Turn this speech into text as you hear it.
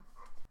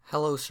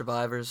Hello,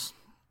 survivors.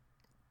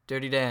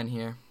 Dirty Dan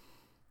here.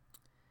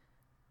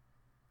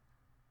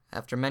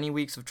 After many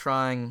weeks of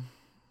trying,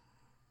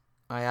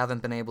 I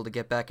haven't been able to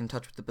get back in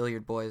touch with the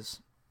billiard boys.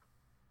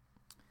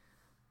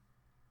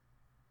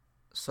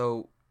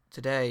 So,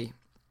 today,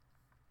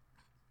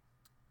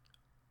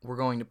 we're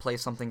going to play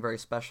something very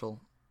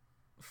special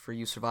for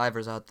you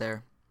survivors out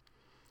there.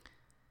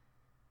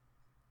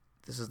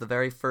 This is the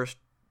very first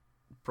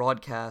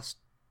broadcast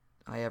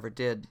I ever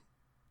did,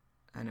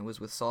 and it was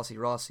with Saucy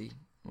Rossi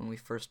when we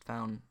first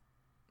found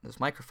this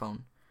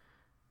microphone.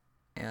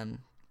 And,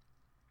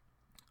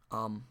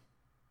 I'm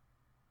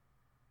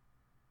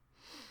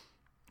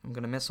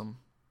gonna miss him.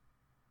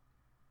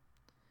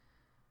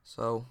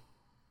 So,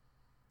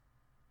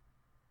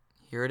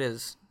 here it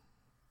is,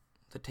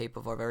 the tape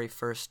of our very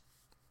first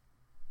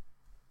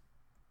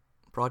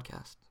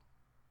broadcast.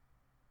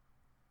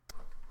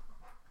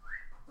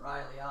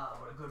 Riley,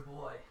 what a good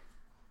boy.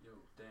 Yo,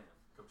 Dan,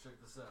 come check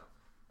this out.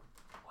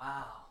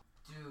 Wow.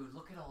 Dude,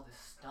 look at all this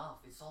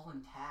stuff. It's all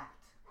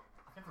intact.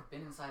 I've never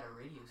been inside a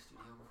radio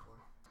studio before.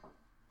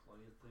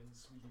 Plenty of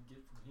things we can get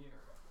from here.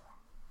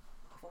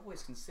 I've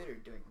always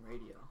considered doing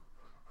radio.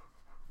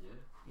 Yeah?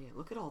 Yeah,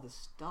 look at all this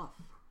stuff.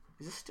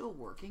 Is this still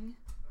working?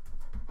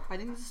 I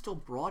think this is still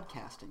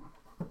broadcasting.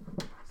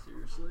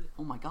 Seriously?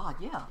 Oh my god,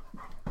 yeah.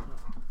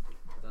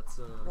 That's,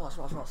 Ross,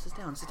 sit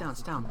down.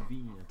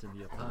 convenient in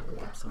the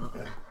apocalypse, huh?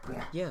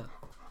 Yeah.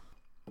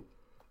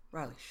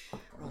 Riley, shh.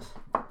 Ross.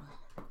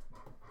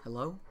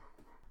 Hello?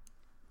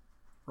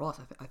 Ross,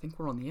 I think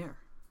we're on the air.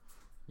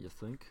 You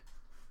think?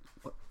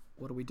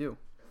 What do we do?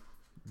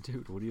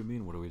 Dude, what do you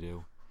mean, what do we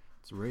do?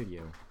 It's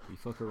radio. We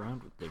fuck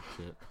around with this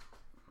shit.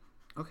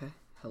 Okay.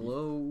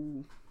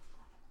 Hello,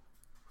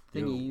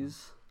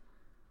 thingies.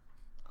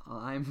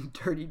 I'm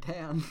Dirty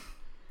Dan.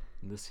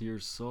 And this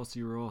here's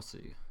Saucy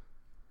Rossi.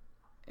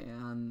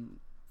 And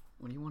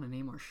what do you want to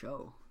name our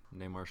show?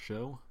 Name our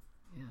show?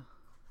 Yeah.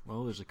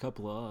 Well, there's a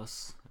couple of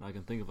us, and I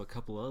can think of a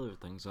couple other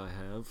things I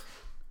have.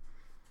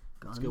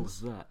 Guns? Let's go with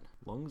that.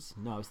 Lungs?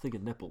 No, I was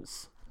thinking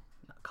nipples.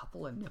 A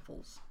couple of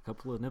nipples. A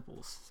couple of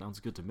nipples. Sounds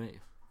good to me.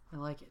 I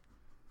like it.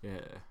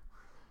 Yeah.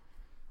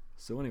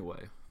 So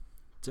anyway,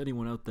 to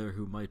anyone out there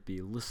who might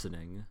be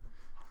listening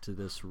to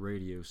this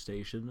radio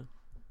station,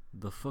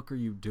 the fuck are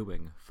you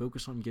doing?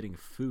 Focus on getting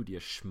food, you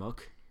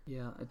schmuck.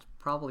 Yeah, it's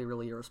probably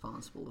really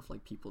irresponsible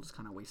if people just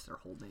kind of waste their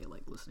whole day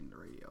listening to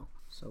radio.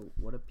 So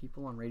what do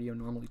people on radio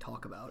normally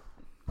talk about?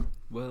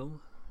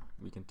 Well,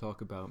 we can talk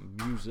about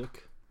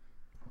music.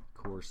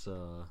 Of course,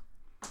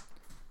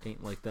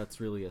 ain't like that's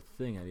really a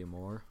thing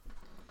anymore.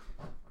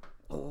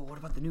 Oh, what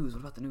about the news?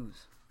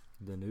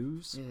 The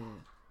news? Yeah.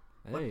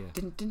 Hey. What,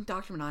 didn't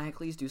Dr.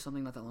 Maniacles do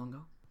something not that long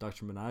ago?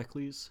 Dr.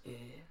 Maniacles? Yeah.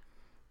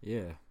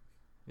 Yeah.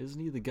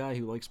 Isn't he the guy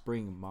who likes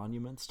bringing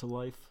monuments to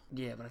life?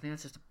 Yeah, but I think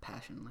that's just a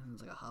passion. I think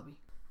it's like a hobby.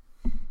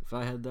 If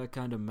I had that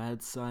kind of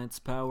mad science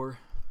power,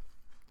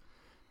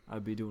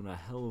 I'd be doing a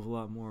hell of a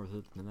lot more with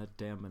it than that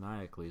damn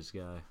Maniacles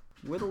guy.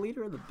 We're the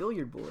leader of the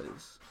billiard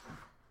boys.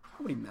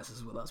 Nobody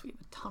messes with us. We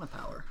have a ton of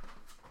power.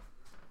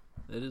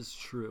 That is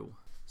true.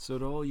 So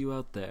to all you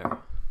out there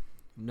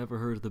who never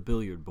heard of the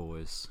billiard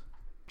boys,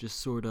 just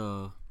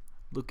sorta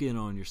look in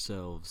on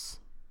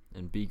yourselves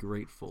and be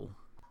grateful.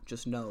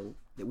 Just know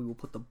that we will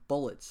put the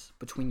bullets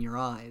between your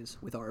eyes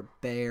with our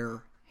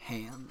bare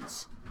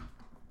hands.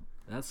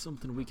 That's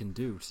something we can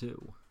do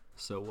too.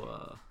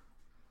 So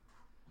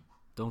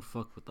don't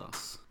fuck with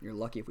us. You're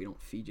lucky if we don't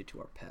feed you to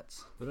our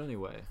pets. But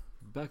anyway,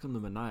 back on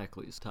the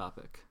Maniacles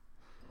topic.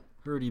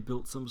 Heard he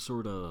built some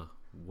sort of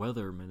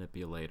weather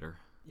manipulator.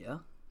 Yeah?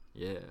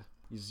 Yeah.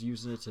 He's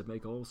using it to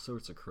make all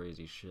sorts of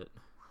crazy shit.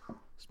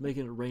 He's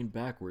making it rain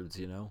backwards,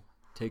 you know?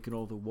 Taking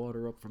all the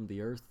water up from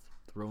the earth,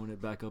 throwing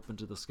it back up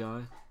into the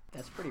sky.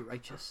 That's pretty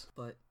righteous.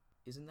 But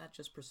isn't that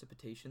just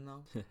precipitation,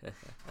 though?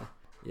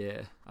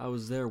 Yeah, I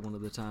was there one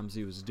of the times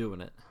he was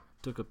doing it.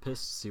 Took a piss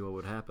to see what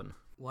would happen.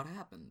 What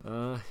happened?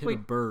 Hit Wait.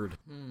 a bird.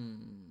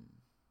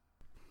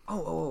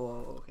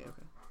 Oh, okay.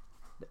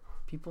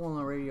 People on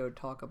the radio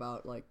talk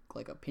about, like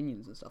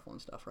opinions and stuff on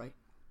stuff, right?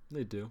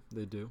 They do.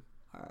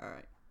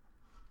 Alright.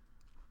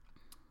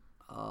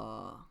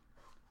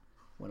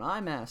 When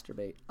I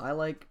masturbate, I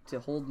like to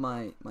hold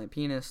my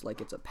penis like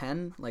it's a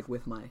pen, like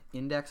with my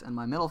index and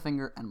my middle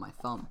finger and my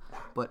thumb.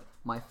 But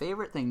my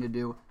favorite thing to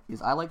do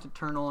is I like to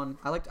turn on,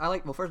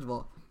 well, first of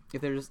all,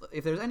 if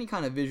there's any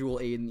kind of visual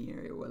aid in the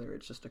area, whether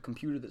it's just a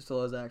computer that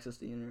still has access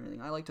to the internet or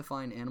anything, I like to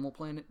find Animal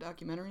Planet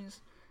documentaries,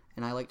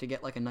 and I like to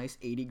get like a nice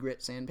 80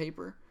 grit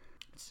sandpaper.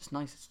 It's just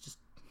nice. It's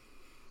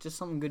just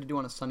something good to do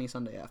on a sunny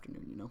Sunday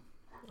afternoon, you know?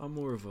 I'm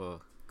more of a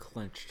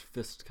clenched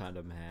fist kind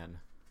of man.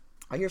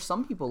 I hear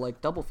some people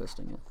like double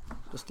fisting it.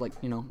 Just like,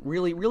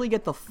 really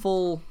get the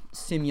full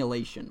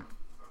simulation.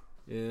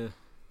 Yeah,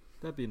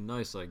 that'd be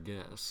nice, I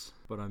guess.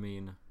 But I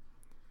mean,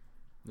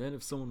 then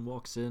if someone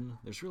walks in,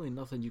 there's really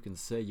nothing you can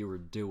say you were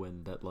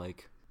doing that,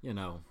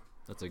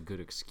 that's a good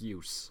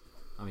excuse.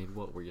 I mean,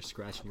 what, were you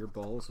scratching your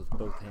balls with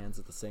both hands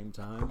at the same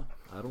time?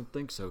 I don't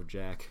think so,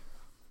 Jack.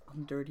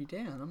 I'm Dirty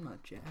Dan, I'm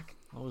not Jack.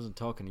 I wasn't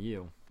talking to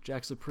you.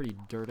 Jack's a pretty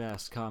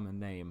dirt-ass common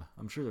name.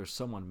 I'm sure there's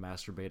someone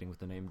masturbating with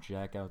the name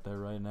Jack out there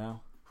right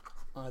now.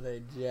 Are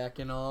they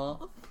jacking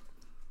off?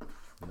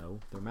 No,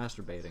 they're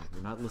masturbating.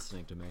 You're not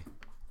listening to me.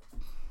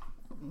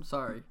 I'm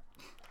sorry.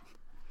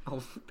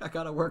 Oh, I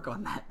gotta work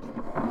on that.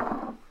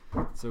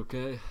 It's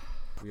okay.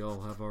 We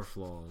all have our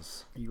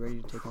flaws. Are you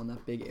ready to take on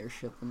that big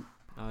airship?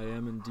 I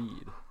am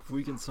indeed. If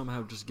we can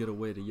somehow just get a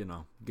way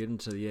to, get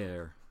into the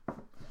air.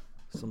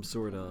 Some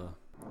sort of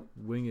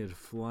winged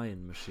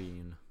flying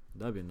machine.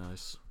 That'd be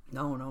nice.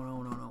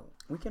 No.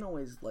 We can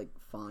always,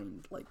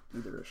 find,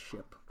 either a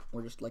ship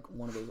or just,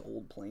 one of those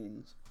old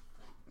planes.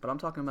 But I'm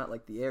talking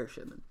about, the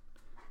airship.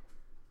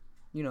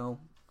 We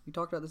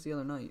talked about this the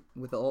other night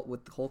with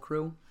the whole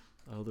crew.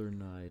 Other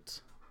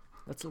night.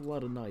 That's a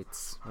lot of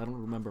nights. I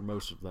don't remember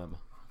most of them.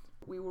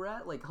 We were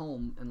at,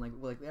 home, and,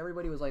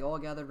 everybody was, all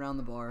gathered around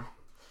the bar.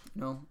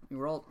 We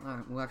were all,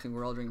 we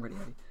were all drinking pretty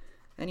heavy.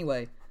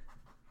 Anyway,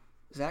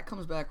 Zach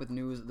comes back with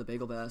news that the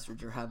Bagel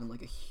Bastards are having,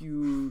 a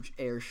huge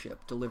airship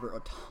deliver a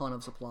ton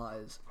of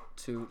supplies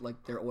to,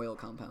 their oil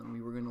compound.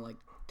 We were going to,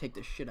 take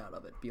the shit out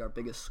of it, be our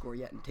biggest score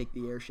yet, and take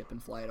the airship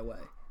and fly it away.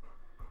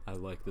 I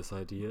like this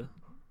idea.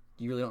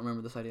 You really don't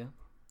remember this idea?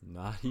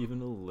 Not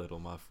even a little,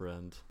 my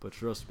friend. But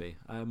trust me,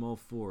 I am all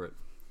for it.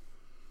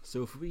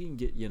 So if we can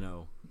get,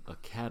 a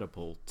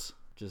catapult,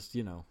 just,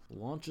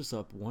 launch us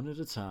up one at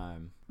a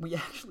time. We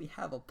actually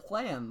have a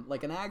plan,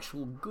 an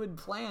actual good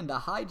plan to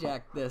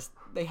hijack this.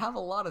 They have a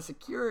lot of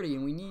security,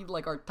 and we need,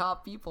 our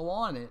top people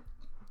on it.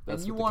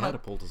 That's what the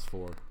catapult is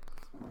for.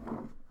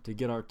 To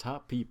get our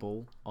top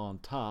people on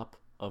top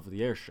of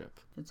the airship.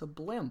 It's a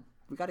blimp.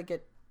 We gotta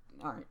get...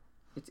 Alright.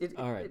 It's a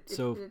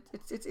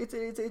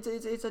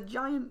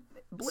giant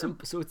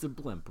blimp. So it's a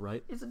blimp,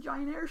 right? It's a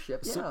giant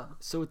airship, yeah.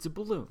 So it's a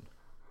balloon.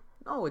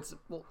 No,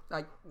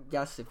 I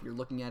guess if you're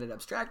looking at it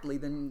abstractly,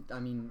 then,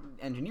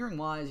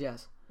 engineering-wise,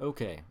 yes.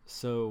 Okay,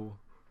 so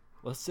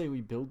let's say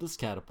we build this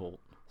catapult,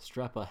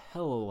 strap a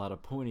hell of a lot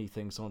of pointy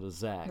things onto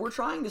Zach. We're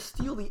trying to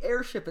steal the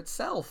airship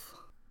itself.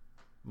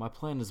 My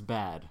plan is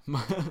bad.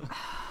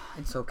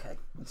 It's okay.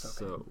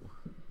 It's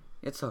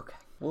okay.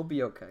 We'll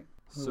be okay.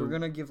 So we're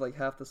gonna give,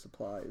 half the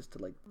supplies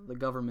to, the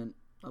government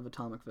of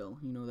Atomicville.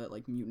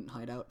 That, mutant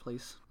hideout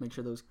place. Make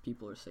sure those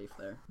people are safe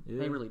there. Yeah.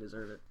 They really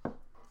deserve it.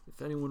 If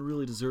anyone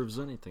really deserves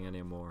anything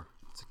anymore,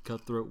 it's a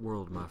cutthroat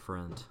world, my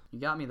friend. You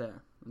got me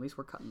there. At least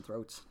we're cutting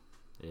throats.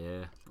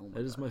 Yeah,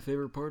 that is my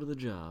favorite part of the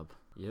job.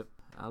 Yep,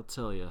 I'll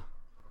tell you.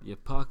 The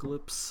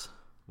apocalypse,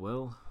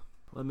 well,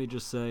 let me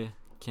just say,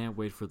 can't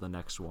wait for the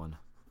next one.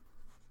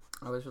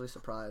 I was really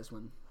surprised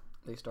when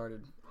they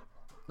started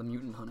the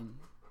mutant hunting.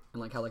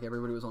 And, how,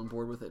 everybody was on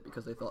board with it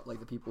because they thought,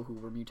 the people who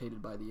were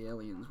mutated by the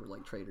aliens were,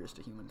 traitors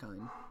to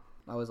humankind.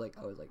 I was like,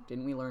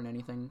 didn't we learn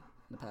anything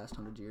in the past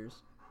 100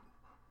 years?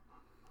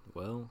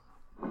 Well,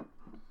 the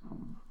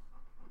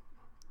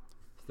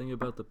thing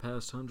about the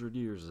past 100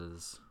 years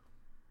is...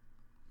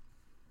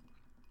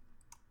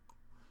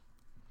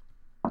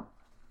 It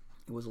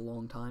was a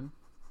long time.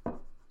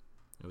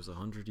 It was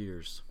 100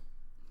 years.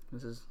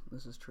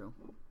 This is true.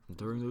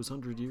 During those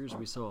 100 years,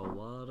 we saw a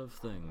lot of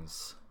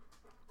things.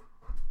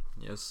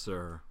 Yes,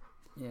 sir.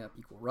 Yeah,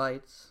 equal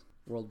rights,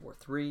 World War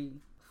III,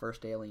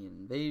 first alien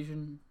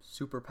invasion,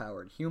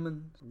 superpowered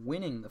humans,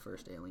 winning the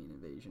first alien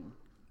invasion.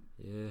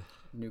 Yeah.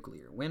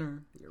 Nuclear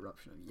winter, the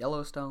eruption of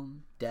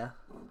Yellowstone, death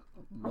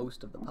of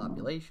most of the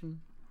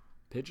population.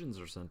 Pigeons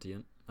are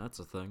sentient. That's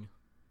a thing.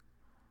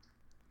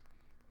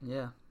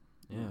 Yeah.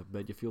 Yeah,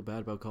 bet you feel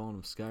bad about calling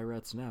them sky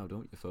rats now,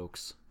 don't you,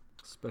 folks?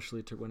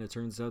 Especially when it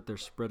turns out they're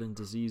spreading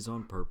disease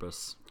on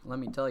purpose. Let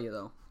me tell you,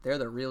 though, they're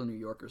the real New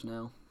Yorkers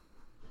now.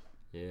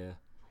 Yeah.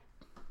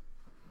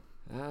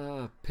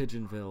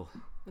 Pigeonville.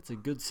 That's a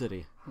good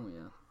city. Oh,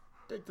 yeah.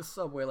 Take the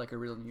subway like a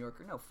real New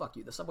Yorker. No, fuck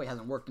you. The subway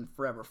hasn't worked in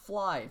forever.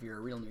 Fly if you're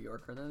a real New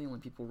Yorker. They're the only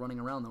people running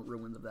around the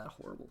ruins of that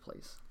horrible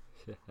place.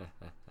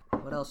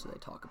 What else do they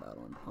talk about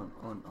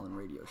on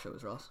radio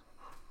shows, Ross?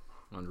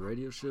 On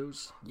radio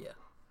shows? Yeah.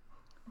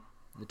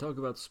 They talk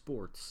about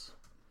sports.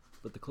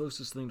 But the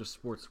closest thing to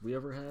sports we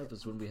ever have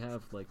is when we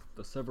have,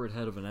 the severed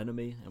head of an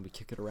enemy and we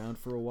kick it around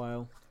for a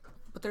while.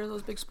 But there are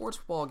those big sports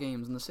ball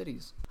games in the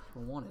cities.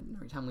 We're wanted. And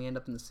every time we end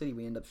up in the city,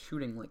 we end up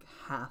shooting,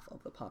 half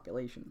of the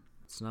population.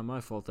 It's not my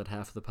fault that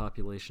half of the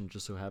population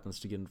just so happens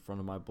to get in front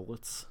of my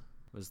bullets.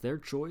 It was their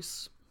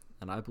choice,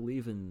 and I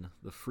believe in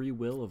the free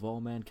will of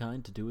all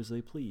mankind to do as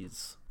they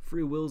please.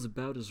 Free will is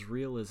about as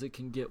real as it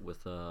can get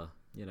with,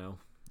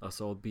 us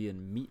all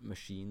being meat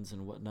machines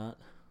and whatnot.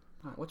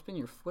 All right, what's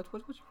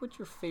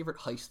your favorite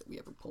heist that we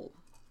ever pulled?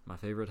 My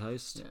favorite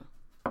heist?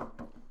 Yeah.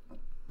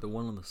 The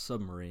one on the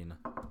submarine.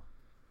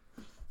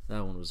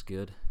 That one was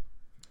good.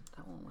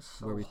 That one was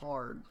so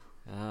hard.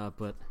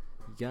 But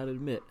you gotta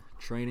admit,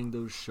 training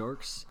those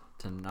sharks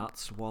to not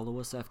swallow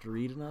us after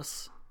eating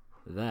us,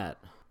 that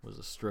was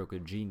a stroke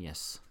of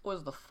genius. It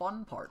was the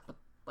fun part,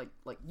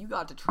 but you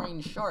got to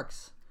train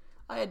sharks.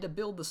 I had to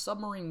build the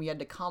submarine. We had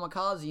to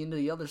kamikaze into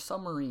the other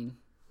submarine.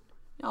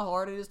 You know how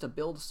hard it is to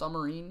build a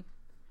submarine?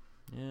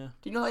 Yeah.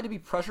 Do you know they had to be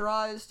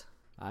pressurized?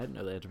 I didn't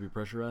know they had to be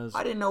pressurized.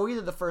 I didn't know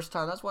either the first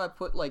time. That's why I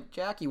put,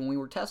 Jackie when we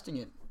were testing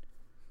it.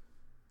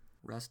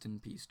 Rest in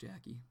peace,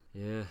 Jackie.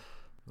 Yeah.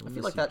 I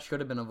feel like that should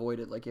have been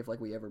avoided, like if I ever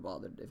really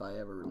bothered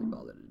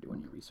to do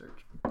any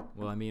research.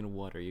 Well, I mean,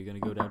 what, are you gonna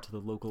go down to the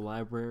local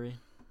library?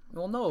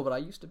 Well, no, but I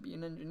used to be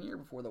an engineer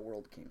before the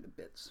world came to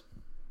bits.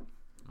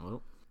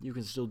 Well, you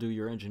can still do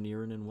your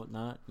engineering and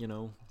whatnot, you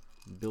know,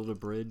 build a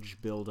bridge,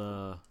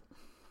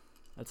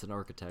 that's an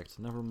architect,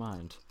 never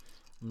mind.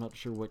 I'm not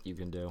sure what you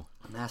can do.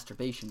 A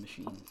masturbation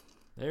machine.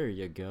 There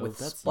you go. With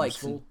that's spikes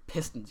useful. and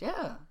pistons,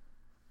 yeah.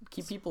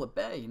 Keep people at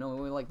bay, you know,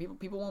 like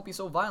people won't be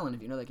so violent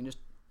if, you know, they can just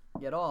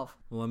get off.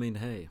 Well, I mean,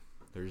 hey,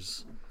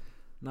 there's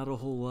not a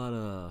whole lot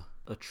of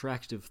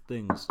attractive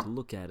things to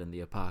look at in the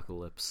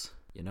apocalypse,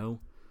 you know?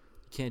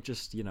 You can't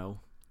just, you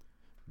know,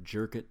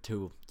 jerk it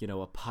to, you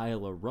know, a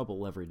pile of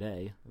rubble every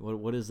day.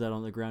 What is that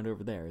on the ground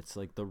over there? It's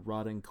like the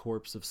rotting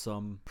corpse of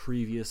some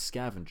previous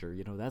scavenger,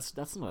 you know? That's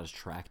not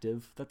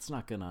attractive. That's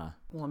not gonna...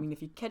 Well, I mean,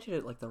 if you catch it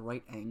at, like, the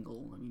right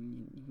angle, I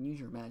mean, you can use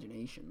your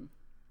imagination.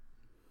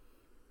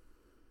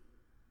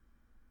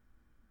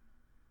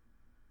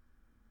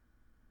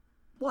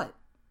 What?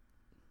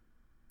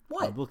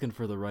 I'm looking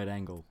for the right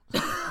angle.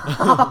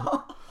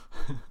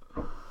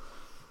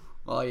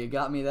 Oh, you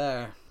got me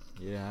there.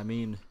 Yeah, I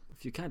mean,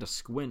 if you kind of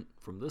squint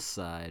from this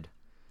side,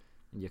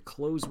 and you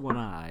close one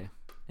eye,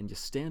 and you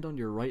stand on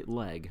your right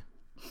leg,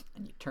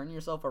 and you turn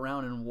yourself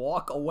around and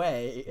walk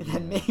away,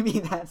 then maybe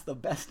that's the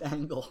best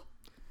angle.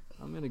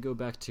 I'm gonna go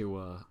back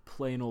to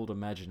plain old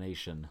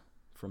imagination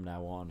from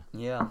now on.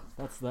 Yeah.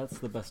 That's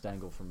the best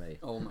angle for me.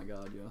 Oh my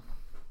god, yeah.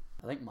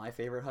 I think my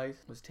favorite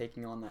heist was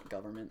taking on that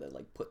government that,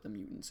 like, put the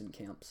mutants in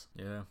camps.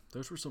 Yeah,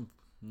 those were some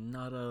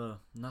not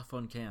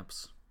fun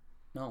camps.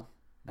 No.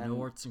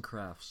 No arts and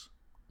crafts.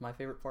 My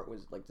favorite part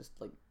was, like, just,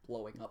 like,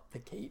 blowing up the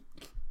gate.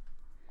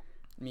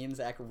 Me and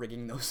Zach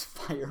rigging those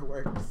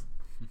fireworks.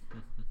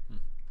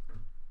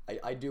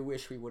 I do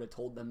wish we would have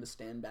told them to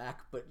stand back,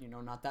 but, you know,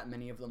 not that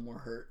many of them were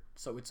hurt,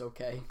 so it's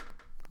okay.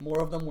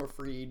 More of them were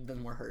freed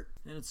than were hurt.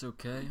 And it's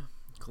okay.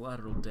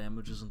 Collateral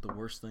damage isn't the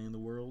worst thing in the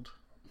world.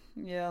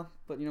 Yeah,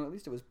 but, you know, at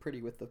least it was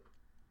pretty with the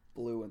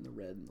blue and the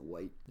red and the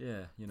white.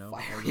 Yeah, you know,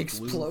 fire all the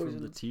explosions. Blue from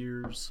the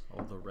tears,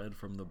 all the red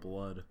from the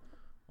blood,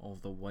 all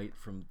the white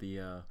from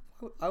the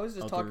I was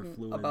just talking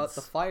fluids. about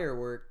the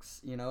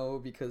fireworks, you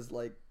know, because,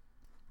 like...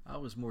 I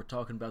was more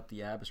talking about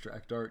the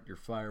abstract art your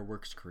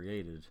fireworks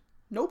created.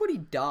 Nobody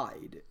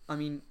died. I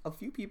mean, a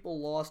few people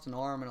lost an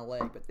arm and a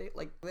leg, but they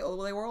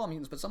were all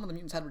mutants, but some of the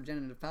mutants had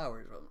regenerative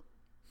powers.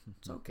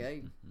 It's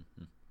okay.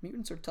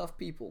 Mutants are tough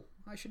people.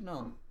 I should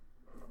know.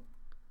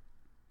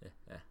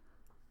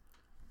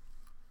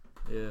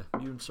 Yeah,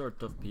 mutants are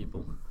tough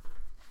people.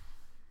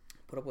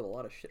 Put up with a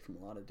lot of shit from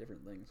a lot of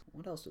different things.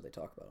 What else do they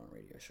talk about on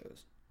radio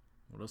shows?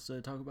 What else do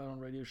they talk about on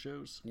radio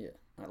shows? Yeah,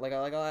 like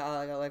what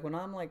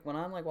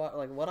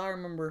I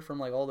remember from,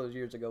 like, all those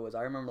years ago is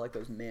I remember, like,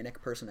 those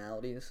manic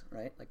personalities,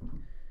 right? Like,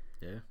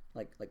 yeah,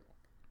 like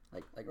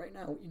right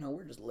now, you know,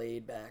 we're just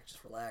laid back,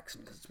 just relaxing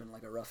because it's been,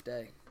 like, a rough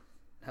day.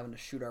 Having to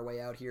shoot our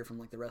way out here from,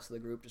 like, the rest of the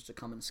group just to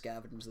come and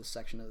scavenge this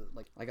section of,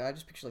 like I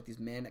just picture, like, these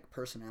manic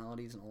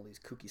personalities and all these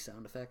kooky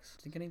sound effects. Do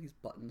you think any of these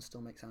buttons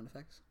still make sound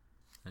effects?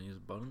 Any of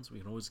these buttons? We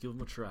can always give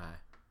them a try.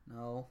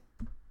 No.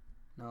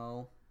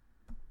 You're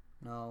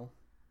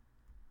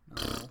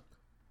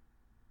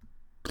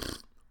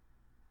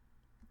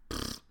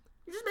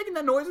just making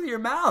that noise with your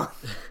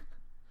mouth.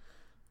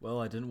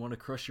 Well, I didn't want to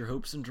crush your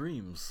hopes and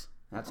dreams.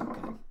 That's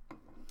okay.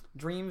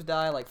 Dreams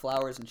die like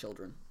flowers and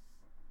children.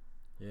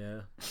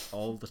 Yeah,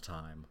 all the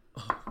time.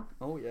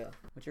 Oh yeah.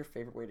 What's your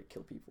favorite way to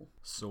kill people?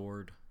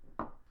 Sword.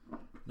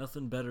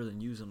 Nothing better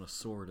than using a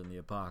sword in the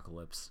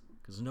apocalypse,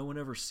 because no one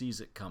ever sees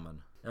it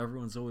coming.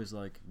 Everyone's always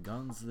like,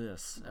 guns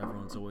this.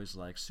 Everyone's always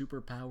like,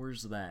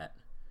 superpowers that.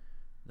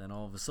 Then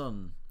all of a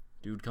sudden,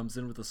 dude comes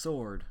in with a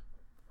sword,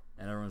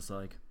 and everyone's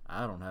like,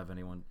 I don't have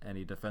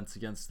any defense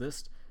against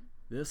this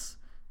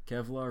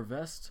Kevlar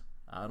vest?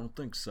 I don't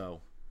think so.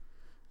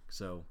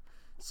 So,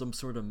 some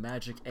sort of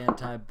magic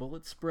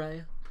anti-bullet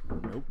spray?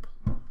 Nope.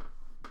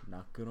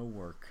 Not gonna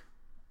work.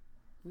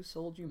 Who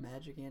sold you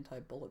magic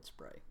anti-bullet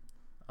spray?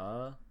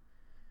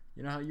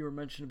 You know how you were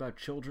mentioning about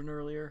children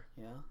earlier?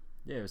 Yeah.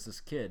 Yeah, it was this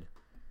kid.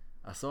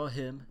 I saw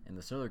him and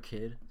this other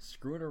kid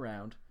screwing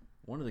around.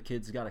 One of the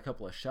kids got a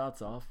couple of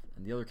shots off,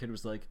 and the other kid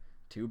was like,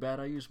 too bad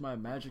I used my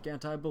magic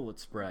anti-bullet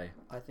spray.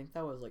 I think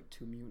that was like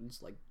two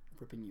mutants, like,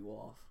 ripping you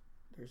off.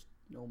 There's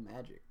no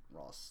magic,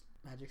 Ross.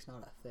 Magic's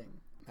not a thing.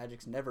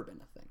 Magic's never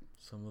been a thing.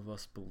 Some of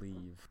us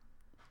believe.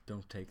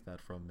 Don't take that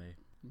from me.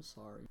 I'm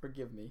sorry.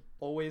 Forgive me.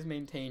 Always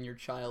maintain your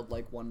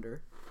childlike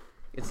wonder.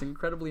 It's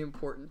incredibly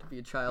important to be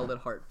a child at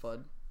heart,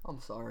 bud. I'm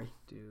sorry.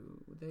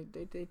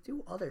 They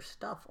do other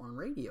stuff on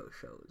radio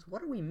shows.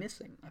 What are we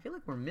missing? I feel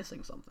like we're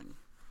missing something.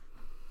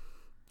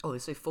 Oh, they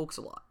say folks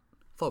a lot.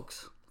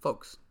 Folks.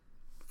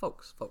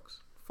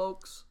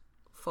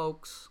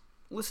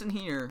 Listen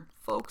here.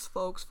 Folks.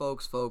 All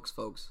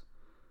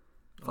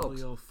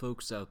y'all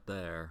folks out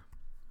there.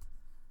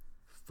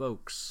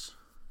 Folks.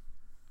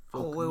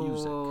 Folk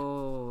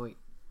music.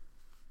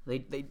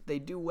 Wait. They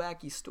do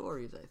wacky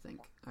stories, I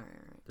think. All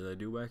right. Did I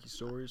do wacky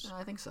stories?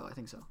 I think so.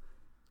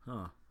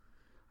 Huh.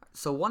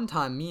 So one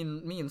time, me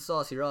and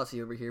Saucy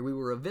Rossi over here, we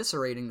were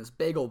eviscerating this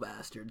bagel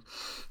bastard,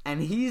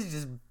 and he's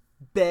just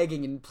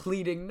begging and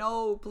pleading,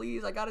 no,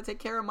 please, I gotta take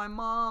care of my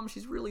mom.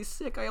 She's really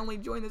sick. I only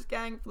joined this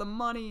gang for the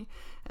money.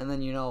 And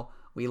then,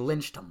 we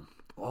lynched him.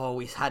 Oh,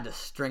 we had to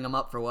string him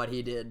up for what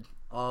he did.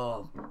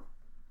 Oh,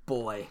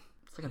 boy.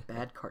 It's like a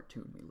bad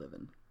cartoon we live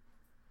in.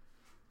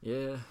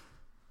 Yeah.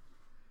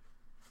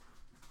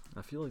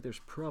 I feel like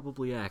there's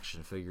probably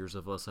action figures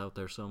of us out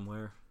there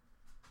somewhere.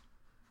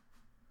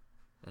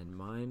 And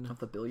mine... Of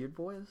the Billiard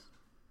Boys?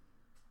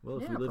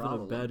 Well, if we live in a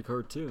bad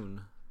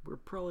cartoon, we're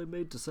probably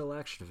made to sell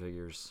action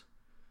figures.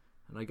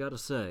 And I gotta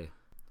say,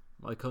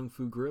 my kung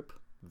fu grip,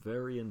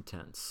 very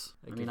intense.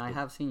 I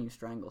have seen you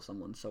strangle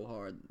someone so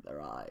hard that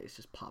their eyes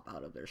just pop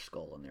out of their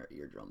skull and their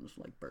eardrums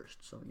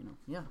burst. So,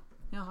 yeah,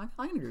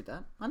 I can agree with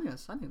that. I think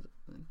that's a thing.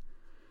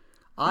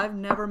 I've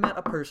never met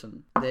a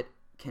person that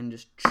can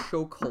just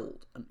choke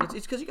hold.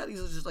 It's because you got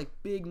these just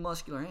big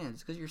muscular hands.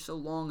 It's because you're so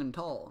long and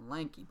tall and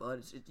lanky,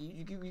 but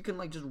you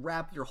can just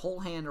wrap your whole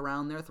hand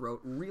around their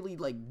throat, really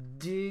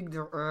dig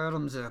their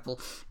Adam's apple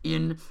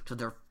into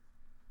their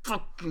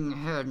fucking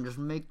head and just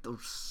make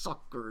those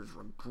suckers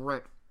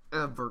regret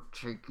ever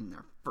taking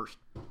their first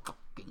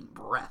fucking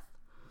breath.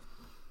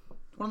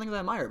 One of the things I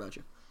admire about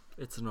you.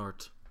 It's an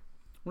art.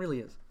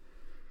 Really is.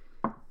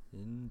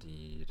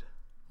 Indeed.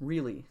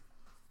 Really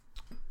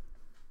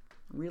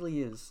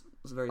is.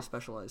 It's a very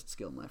specialized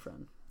skill, my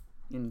friend.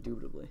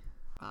 Indubitably.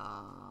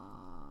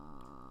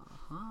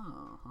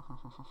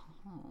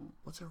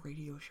 What's a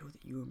radio show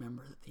that you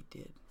remember that they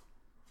did?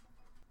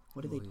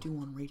 What did they do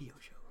on radio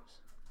shows?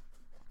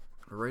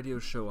 A radio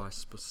show I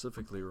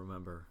specifically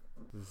remember,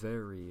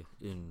 very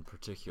in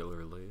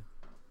particularly,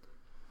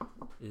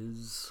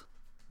 is...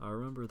 I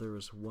remember there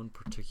was one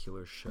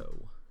particular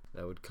show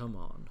that would come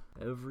on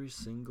every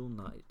single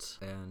night.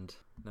 And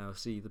now,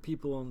 see, the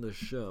people on this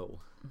show,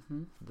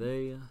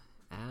 they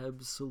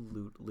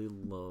absolutely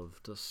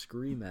love to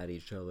scream at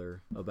each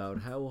other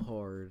about how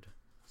hard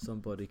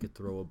somebody could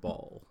throw a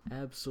ball.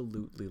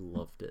 Absolutely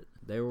loved it.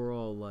 They were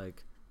all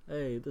like,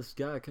 hey, this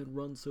guy can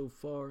run so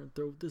far and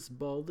throw this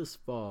ball this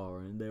far.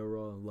 And they were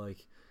all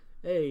like,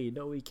 hey,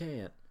 no, he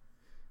can't.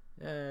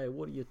 Hey,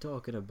 what are you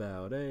talking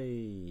about?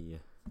 Hey.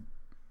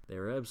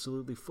 They're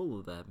absolutely full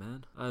of that,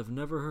 man. I've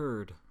never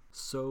heard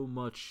so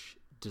much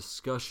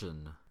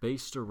discussion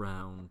based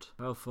around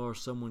how far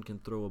someone can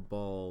throw a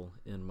ball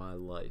in my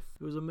life.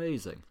 It was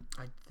amazing.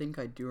 I think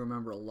I do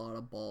remember a lot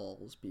of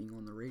balls being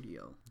on the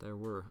radio. There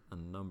were a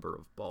number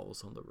of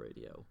balls on the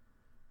radio.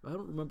 I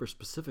don't remember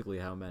specifically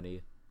how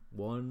many.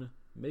 1,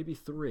 maybe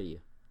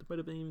 3. There might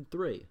have been even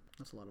 3.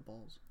 That's a lot of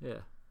balls. Yeah.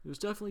 It was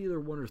definitely either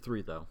 1 or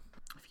 3, though.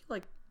 I feel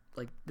like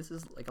this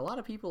is a lot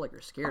of people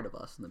are scared of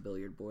us and the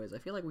Billiard Boys. I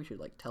feel like we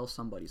should tell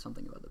somebody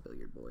something about the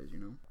Billiard Boys,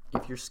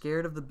 If you're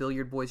scared of the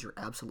Billiard Boys, you're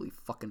absolutely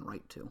fucking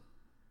right to.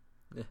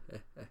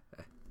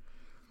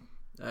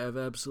 I have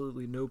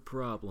absolutely no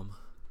problem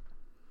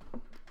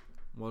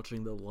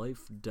watching the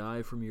life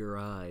die from your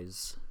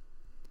eyes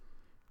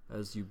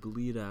as you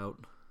bleed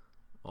out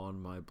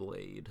on my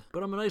blade.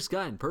 But I'm a nice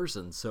guy in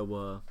person,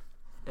 so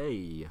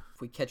hey.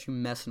 If we catch you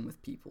messing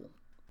with people,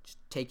 just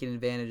taking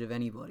advantage of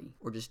anybody,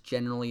 or just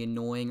generally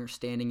annoying or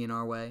standing in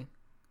our way,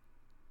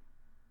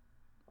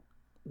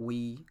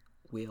 we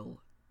will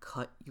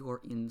cut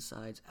your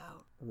insides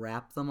out,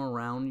 wrap them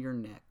around your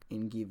neck,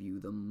 and give you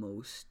the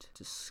most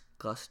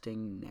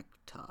disgusting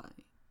necktie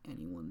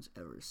anyone's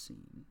ever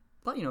seen.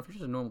 But, if you're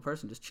just a normal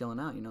person just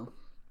chilling out,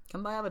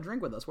 come by, have a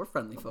drink with us. We're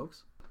friendly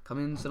folks. Come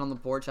in, sit on the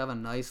porch, have a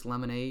nice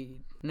lemonade.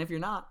 And if you're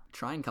not,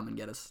 try and come and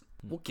get us.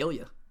 We'll kill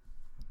you.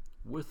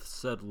 With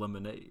said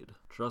lemonade,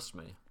 trust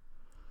me,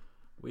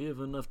 we have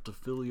enough to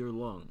fill your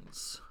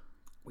lungs.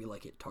 We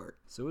like it tart.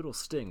 So it'll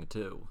sting,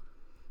 too.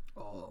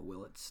 Oh,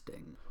 will it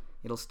sting?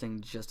 It'll sting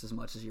just as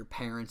much as your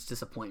parents'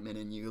 disappointment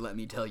in you, let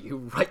me tell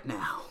you right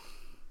now.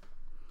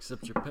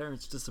 Except your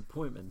parents'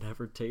 disappointment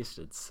never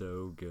tasted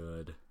so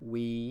good.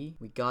 We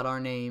got our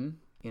name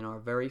in our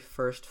very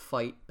first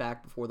fight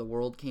back before the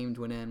world came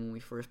to an end when we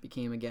first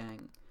became a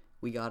gang.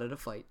 We got at a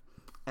fight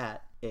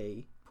at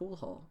a pool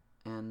hall.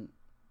 And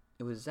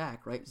it was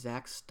Zach, right?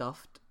 Zach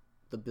stuffed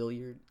the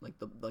billiard,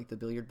 the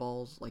billiard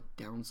balls,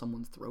 down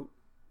someone's throat.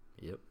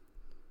 Yep.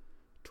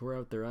 Tore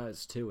out their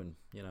eyes, too, and,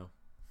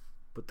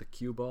 put the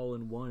cue ball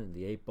in one and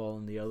the 8 ball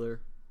in the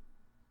other.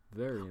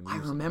 Very amusing. I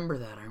remember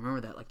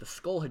that. The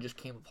skull had just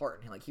came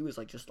apart, and he was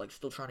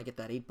still trying to get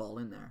that 8 ball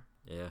in there.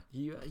 Yeah.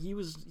 He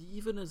was,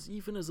 even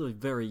as a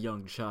very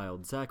young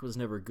child, Zach was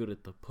never good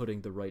at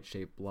putting the right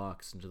shaped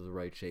blocks into the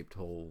right shaped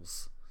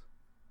holes.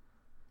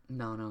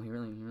 No, he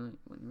really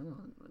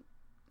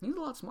he's a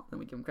lot smarter than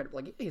we give him credit.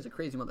 He's a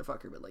crazy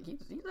motherfucker, but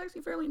he's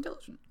actually fairly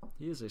intelligent.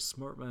 He is a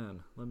smart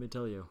man, let me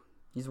tell you.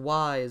 He's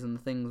wise in the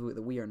things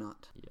that we are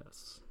not.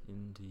 Yes,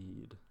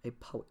 indeed. A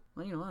poet.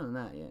 Well, other than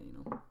that,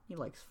 he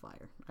likes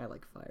fire. I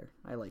like fire.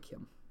 I like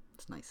him.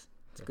 It's nice.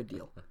 It's a good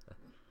deal.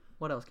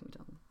 What else can we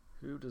tell him?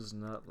 Who does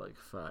not like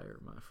fire,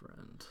 my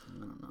friend? I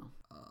don't know.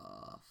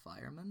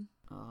 Fireman?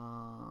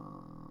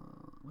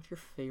 What's your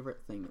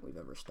favorite thing that we've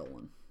ever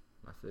stolen?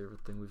 My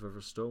favorite thing we've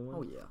ever stolen?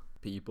 Oh, yeah.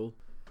 People.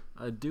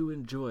 I do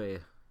enjoy,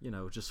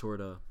 just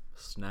sort of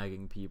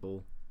snagging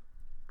people,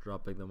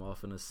 dropping them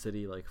off in a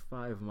city like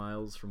 5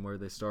 miles from where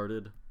they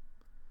started.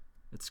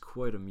 It's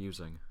quite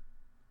amusing.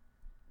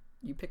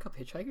 You pick up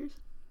hitchhikers?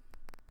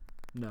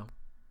 No.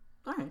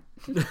 Alright.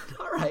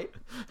 Alright.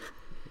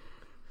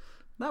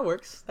 That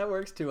works. That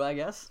works too, I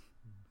guess.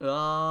 Hey,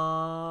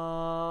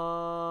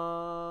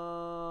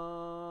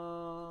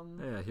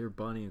 I hear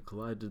Bonnie and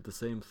Clyde did the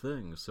same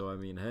thing, so I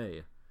mean,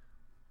 hey.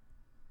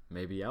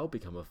 Maybe I'll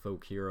become a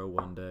folk hero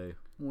one day.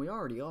 We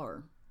already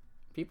are.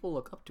 People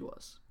look up to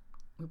us.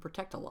 We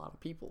protect a lot of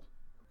people.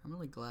 I'm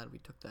really glad we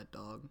took that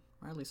dog.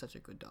 Riley's such a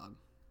good dog.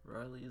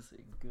 Riley is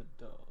a good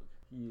dog.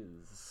 He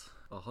is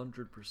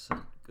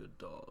 100% good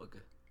dog.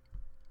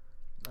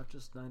 Not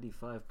just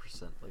 95%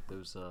 like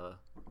those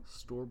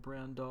store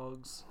brand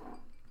dogs.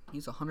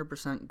 He's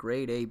 100%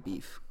 grade A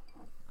beef.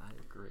 I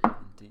agree,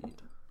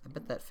 indeed. I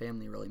bet that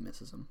family really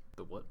misses him.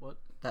 The what?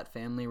 That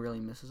family really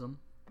misses him.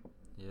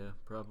 Yeah,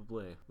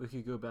 probably. We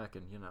could go back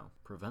and,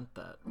 prevent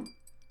that.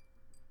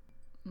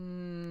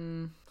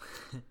 Maybe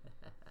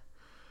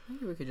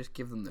we could just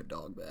give them their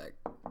dog back.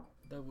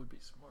 That would be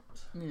smart.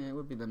 Yeah, it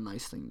would be the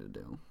nice thing to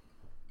do.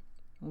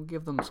 We'll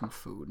give them some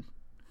food.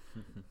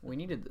 We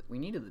needed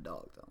the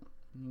dog, though.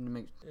 We need to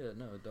make... Yeah,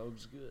 no, a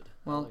dog's good.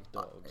 Well, I like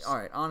dogs.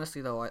 Alright,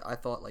 honestly, though, I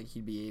thought,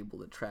 he'd be able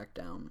to track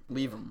down...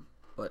 Leave him.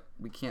 But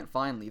we can't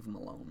leave him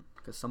alone.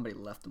 Because somebody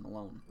left him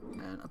alone.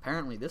 And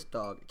apparently this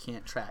dog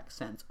can't track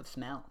sense of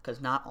smell.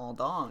 Because not all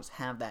dogs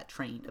have that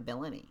trained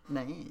ability.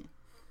 Nah.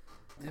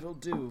 It'll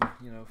do,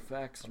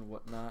 facts and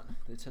whatnot.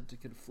 They tend to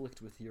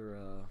conflict with your,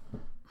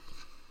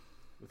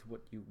 with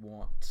what you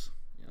want,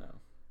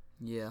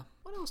 Yeah.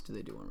 What else do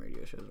they do on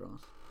radio shows,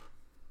 Ross?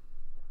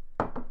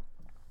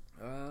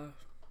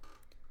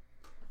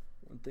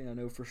 One thing I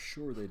know for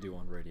sure they do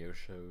on radio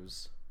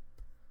shows,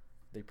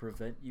 they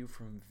prevent you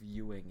from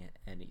viewing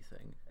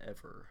anything,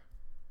 ever.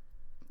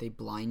 They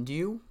blind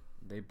you?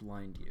 They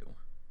blind you.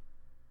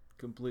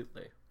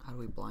 Completely. How do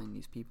we blind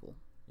these people?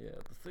 Yeah,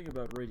 the thing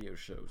about radio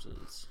shows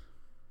is...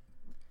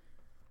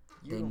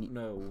 You don't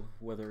know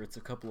whether it's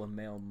a couple of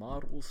male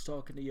models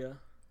talking to you,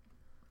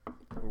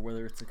 or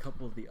whether it's a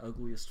couple of the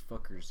ugliest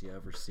fuckers you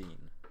ever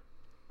seen.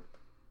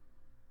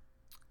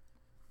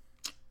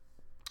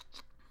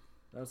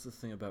 That's the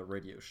thing about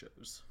radio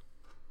shows.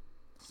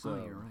 So,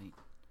 you're right.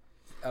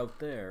 Out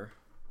there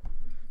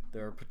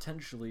are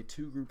potentially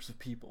 2 groups of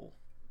people.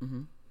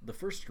 Mm-hmm. The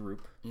first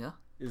group Yeah?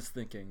 is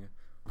thinking,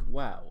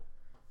 wow,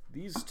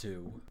 these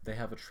 2, they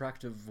have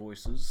attractive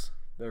voices,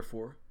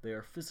 therefore they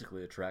are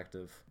physically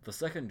attractive. The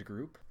second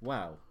group,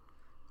 wow,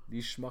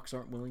 these schmucks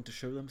aren't willing to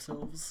show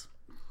themselves,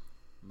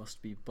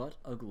 must be butt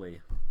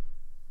ugly.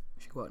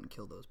 We should go out and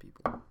kill those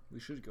people. We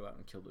should go out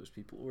and kill those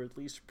people, or at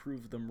least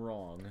prove them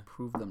wrong.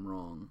 Prove them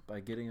wrong. By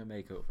getting a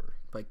makeover.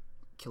 By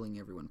killing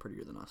everyone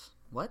prettier than us.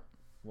 What?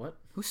 What?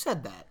 Who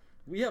said that?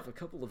 We have a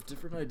couple of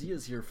different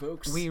ideas here,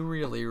 folks. We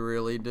really,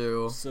 really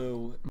do.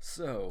 So,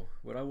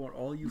 what I want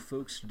all you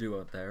folks to do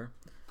out there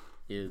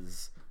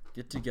is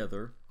get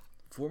together,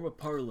 form a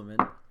parliament,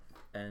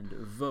 and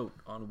vote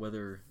on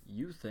whether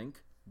you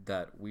think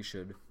that we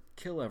should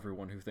kill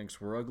everyone who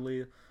thinks we're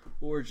ugly,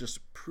 or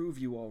just prove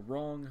you all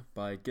wrong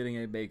by getting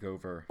a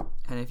makeover.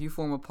 And if you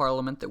form a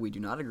parliament that we do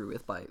not agree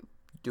with by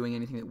doing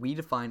anything that we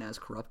define as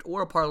corrupt,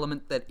 or a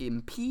parliament that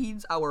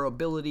impedes our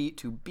ability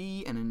to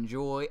be and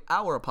enjoy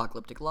our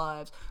apocalyptic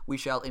lives, we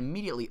shall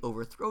immediately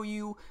overthrow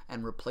you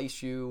and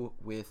replace you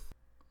with...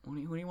 Who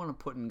do you want to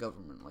put in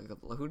government?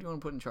 Who do you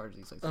want to put in charge of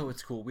these things? Oh,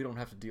 it's cool. We don't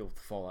have to deal with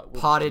the fallout.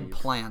 Potted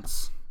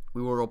plants.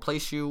 We will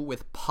replace you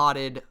with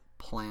potted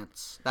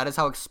plants. That is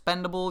how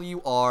expendable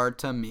you are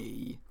to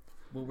me.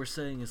 What we're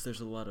saying is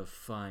there's a lot of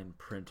fine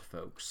print,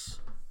 folks.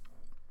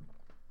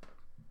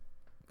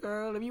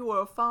 Girl, if you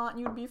were a font,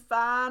 you'd be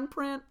fine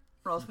print.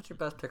 Ross, what's your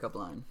best pickup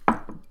line?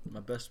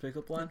 My best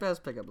pickup line? Your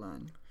best pickup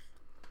line.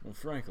 Well,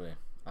 frankly,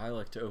 I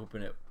like to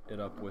open it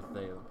up with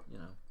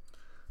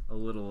a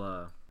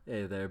little,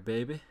 hey there,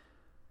 baby.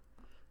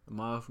 Am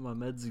I off my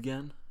meds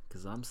again?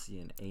 'Cause I'm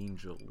seeing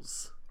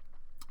angels.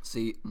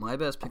 See, my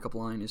best pickup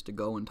line is to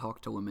go and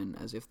talk to women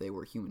as if they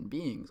were human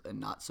beings and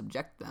not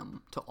subject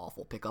them to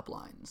awful pickup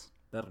lines.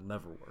 That'll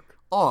never work.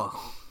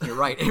 Oh, you're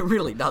right. It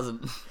really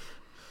doesn't.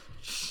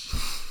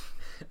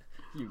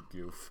 You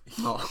goof.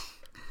 Oh,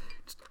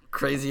 just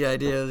crazy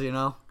ideas,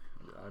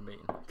 I mean,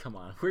 come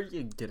on. Where are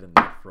you getting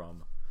that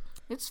from?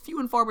 It's few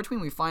and far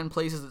between we find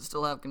places that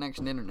still have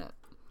connection to internet.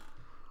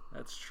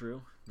 That's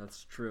true.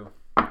 That's true.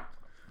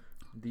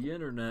 The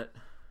internet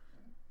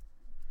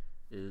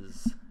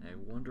is a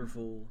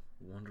wonderful,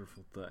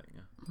 wonderful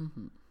thing.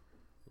 Mm-hmm.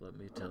 Let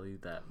me tell you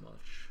that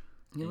much.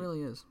 It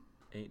really is.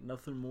 Ain't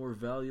nothing more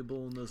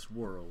valuable in this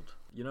world.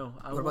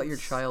 What about your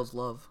child's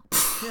love?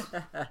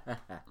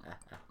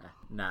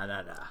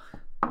 Nah.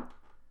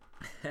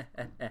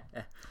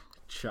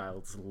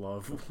 Child's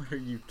love. What are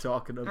you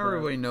talking about?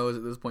 Everybody knows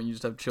at this point you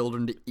just have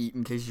children to eat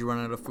in case you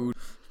run out of food.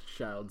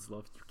 child's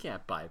love. You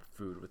can't buy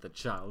food with a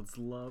child's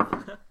love.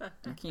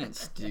 You can't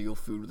steal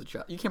food with a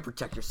child. You can't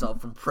protect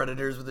yourself from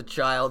predators with a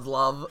child's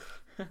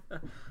love.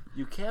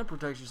 You can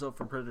protect yourself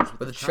from predators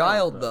with a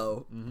child,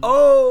 though. Mm-hmm.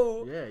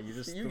 Oh! Yeah, you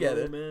just you throw get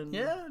them it. in.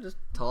 Yeah, just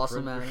toss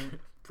them at him.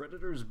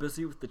 Predator's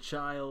busy with the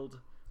child.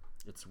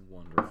 It's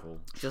wonderful.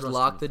 Just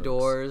lock the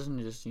doors and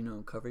just,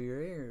 cover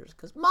your ears.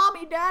 Because,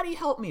 Mommy, Daddy,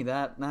 help me.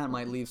 That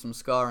might leave some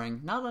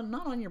scarring. Not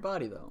on your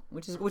body, though.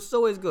 Which is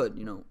always good,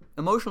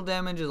 Emotional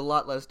damage is a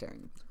lot less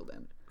tearing than physical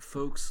damage.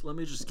 Folks, let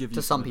me just give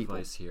you some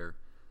advice here.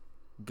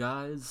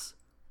 Guys,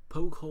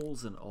 poke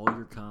holes in all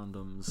your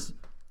condoms.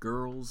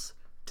 Girls,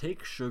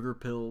 take sugar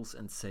pills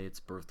and say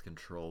it's birth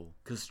control.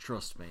 Because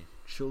trust me,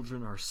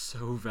 children are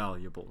so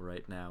valuable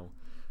right now.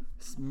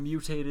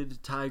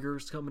 Mutated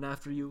tigers coming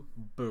after you,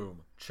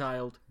 boom,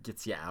 child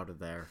gets you out of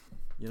there.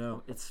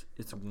 It's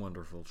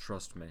wonderful,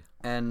 trust me.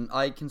 And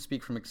I can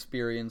speak from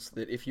experience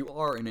that if you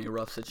are in a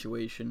rough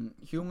situation,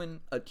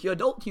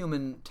 adult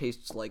human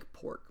tastes like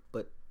pork,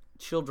 but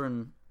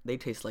children, they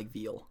taste like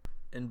veal.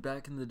 And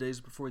back in the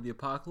days before the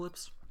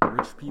apocalypse,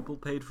 rich people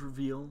paid for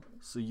veal,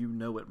 so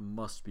it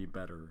must be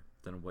better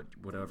than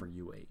whatever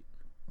you ate,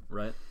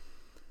 right?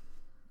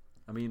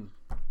 I mean,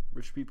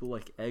 rich people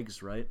like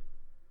eggs, right?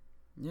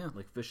 Yeah.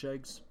 Like fish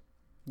eggs?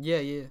 Yeah.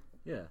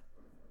 Yeah.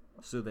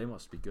 So they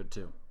must be good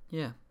too.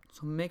 Yeah.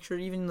 So make sure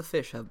even the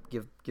fish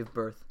give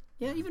birth.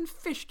 Yeah, even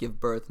fish give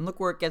birth. And look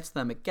where it gets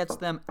them. It gets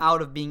them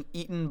out of being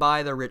eaten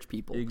by the rich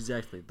people.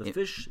 Exactly. The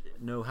fish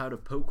know how to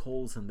poke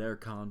holes in their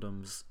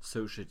condoms,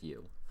 so should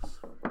you.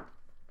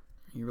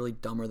 You're really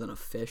dumber than a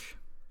fish.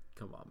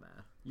 Come on,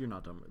 man. You're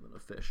not dumber than a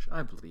fish.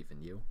 I believe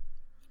in you.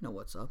 You know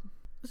what's up.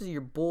 This is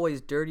your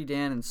boys, Dirty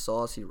Dan and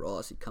Saucy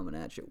Rossi, coming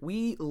at you.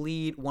 We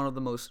lead one of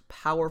the most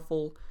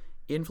powerful,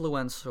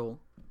 influential,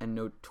 and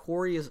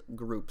notorious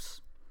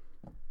groups.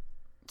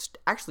 It's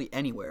actually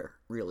anywhere,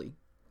 really.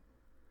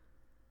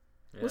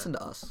 Yeah. Listen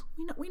to us.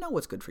 We know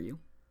what's good for you.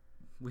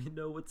 We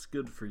know what's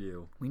good for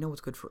you. We know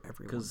what's good for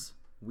everyone. Because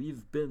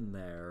we've been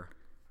there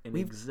in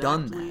we've exactly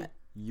done that.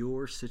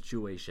 Your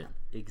situation.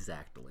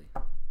 Exactly.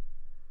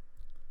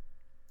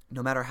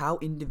 No matter how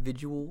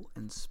individual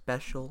and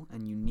special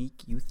and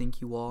unique you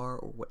think you are,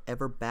 or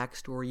whatever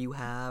backstory you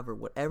have, or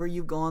whatever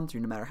you've gone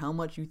through, no matter how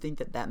much you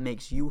think that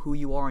makes you who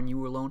you are and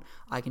you alone,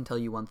 I can tell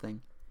you one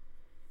thing.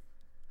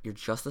 You're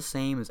just the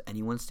same as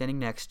anyone standing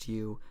next to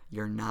you.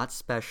 You're not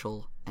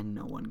special, and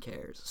no one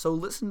cares. So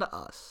listen to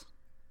us.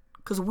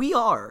 Because we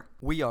are.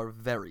 We are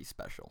very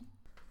special.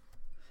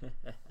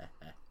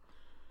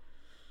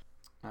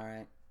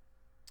 Alright.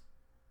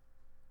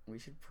 We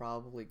should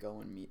probably go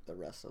and meet the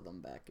rest of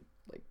them back at,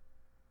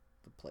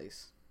 the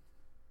place.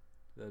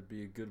 That'd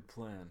be a good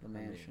plan. The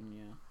mansion,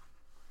 yeah.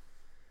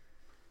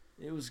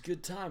 It was a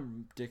good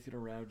time dicking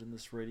around in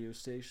this radio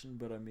station,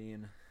 but I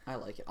mean... I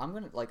like it. I'm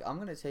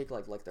gonna take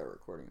their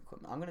recording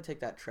equipment. I'm gonna take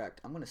that track.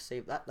 I'm gonna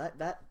save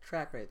that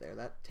track right there.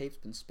 That tape's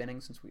been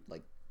spinning since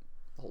the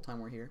whole time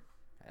we're here.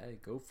 Hey,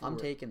 go for it. I'm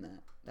taking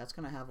that. That's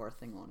gonna have our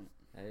thing on it.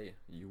 Hey,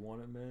 you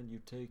want it, man? You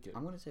take it.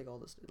 I'm gonna take all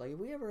this. If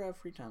we ever have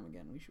free time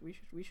again,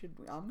 we should.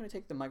 I'm gonna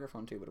take the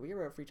microphone too. But if we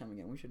ever have free time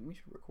again, we should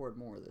record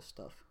more of this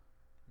stuff.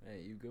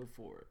 Hey, you go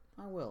for it.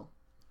 I will.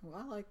 Well,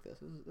 I like this.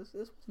 This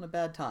wasn't a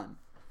bad time.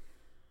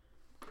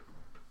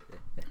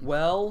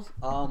 Well,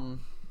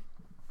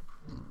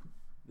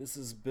 this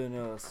has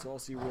been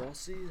Saucy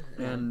Rossi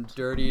and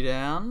Dirty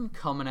Dan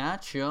coming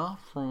at you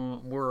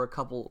from. We're a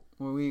couple.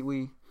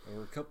 We're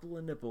a couple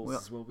of nipples.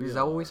 Is what we Is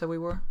that what we said we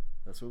were?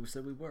 That's what we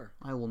said we were.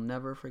 I will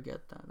never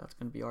forget that. That's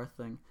gonna be our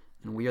thing.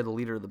 And we are the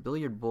leader of the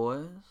Billiard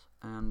Boys.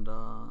 And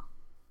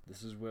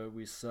this is where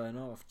we sign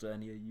off to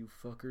any of you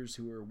fuckers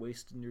who are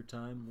wasting your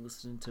time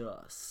listening to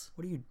us.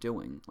 What are you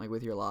doing,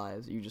 with your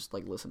lives? You just,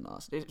 listen to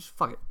us. Just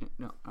fuck it.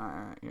 No,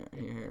 alright,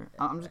 here.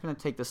 I'm just gonna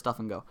take this stuff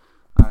and go.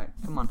 Alright,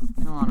 come on,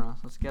 Ross.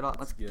 Let's get off.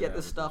 Let's get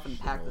this stuff and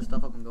pack this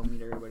stuff up and go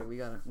meet everybody. We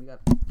got it.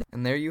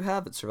 And there you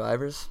have it,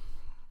 survivors.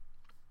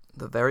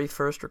 The very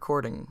first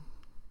recording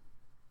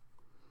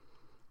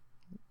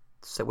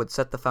would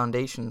set the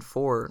foundation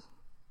for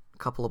a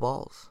couple of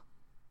balls.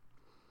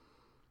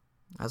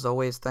 As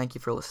always, thank you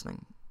for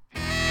listening.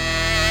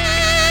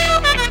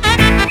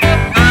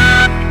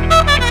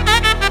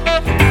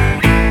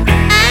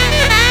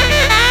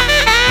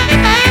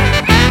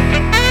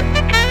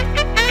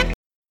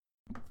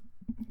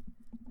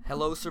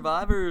 Hello,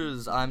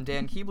 survivors. I'm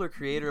Dan Keebler,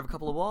 creator of A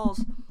Couple of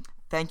Balls.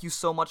 Thank you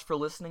so much for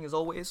listening, as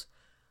always.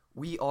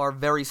 We are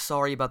very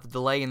sorry about the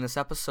delay in this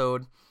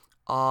episode.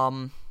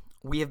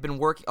 We have been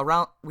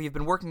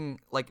working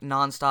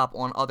nonstop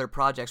on other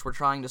projects. We're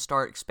trying to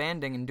start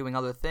expanding and doing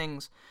other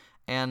things.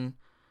 And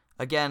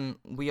again,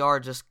 we are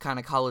just kind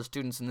of college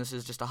students, and this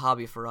is just a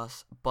hobby for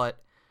us.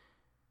 But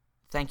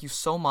thank you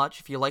so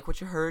much. If you like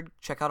what you heard,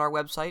 check out our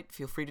website.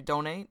 Feel free to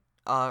donate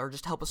or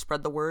just help us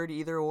spread the word,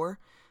 either or.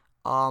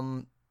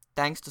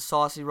 Thanks to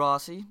Saucy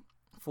Rossi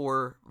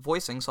for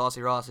voicing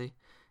Saucy Rossi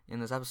in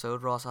this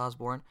episode, Ross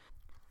Osborne.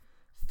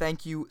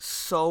 thank you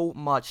so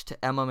much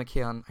to Emma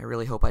McKeon. I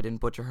really hope I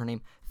didn't butcher her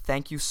name.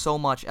 Thank you so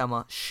much,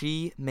 Emma.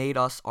 She made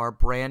us our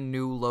brand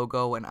new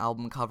logo and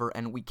album cover,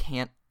 and we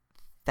can't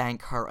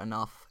thank her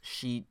enough.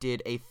 She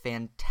did a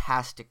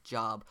fantastic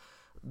job.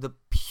 The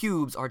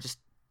pubes are just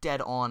dead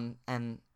on, and